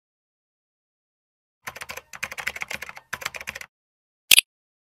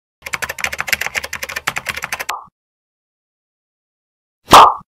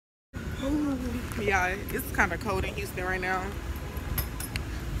Yeah, it's kind of cold in Houston right now.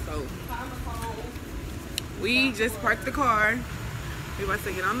 So we just parked the car. We about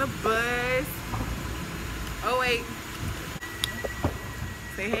to get on the bus. Oh wait.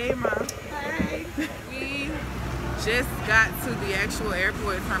 Say hey, Mom. Hey. We just got to the actual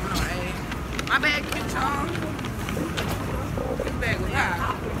airport, Terminal A. My bag, Kitchon. This bag was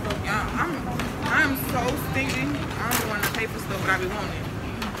hot. I'm so stingy. I don't want to pay for stuff, but I be wanting.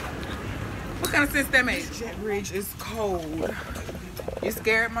 What kind of sense that makes? Jet Bridge is cold. You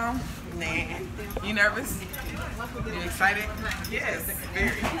scared, Mom? Nah. You nervous? You excited? Yes,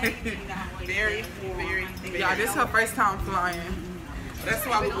 very. very. Y'all, this is her first time flying. That's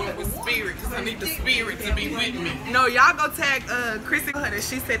why we went with Spirit, because I need the Spirit to be with me. No, y'all go tag Chris and her.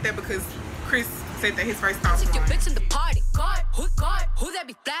 She said that because Chris said that his first time flying. Bitch in the party. God, who that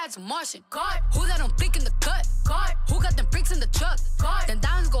be flags Martian? God, who that don't blink in the cut? God, who got them bricks in the truck? God, then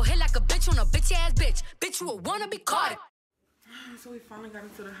diamonds go hit like a bitch on a bitchy ass bitch. Bitch, you a wanna be caught. So we finally got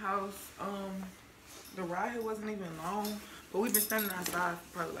into the house. The ride here wasn't even long, but we've been standing outside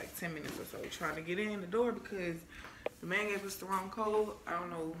for probably like 10 minutes or so trying to get in the door because the man gave us the wrong code. I don't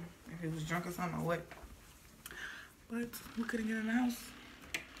know if he was drunk or something or what, but we couldn't get in the house.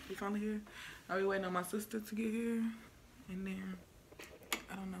 We finally here. Now we waiting on my sister to get here, and then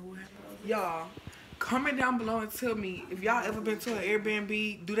I don't know what happened. Y'all, comment down below and tell me if y'all ever been to an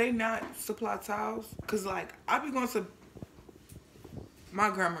Airbnb. Do they not supply towels? Cause like I be going to. My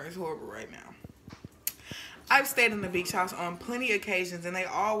grammar is horrible right now. I've stayed in the beach house on plenty of occasions, and they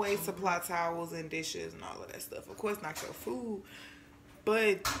always supply towels and dishes and all of that stuff. Of course, not your food,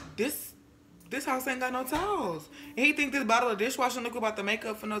 but this house ain't got no towels. And he think this bottle of dishwashing liquid about to make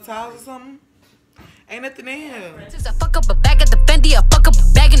up for no towels or something? Ain't nothing in here. Since I fuck up a bag at the Fendi, I fuck up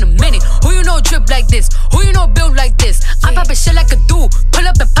a bag in a minute. Who you know drip like this? Who you know build like this? I'm poppin' shit like a dude. Pull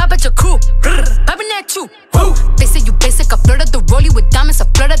up and pop at your crew. Poppin' at you. Woo. They say you basic. I flirt at the rollie with diamonds. I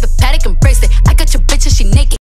flirt at the paddock and bracelet. I got your bitch and she naked.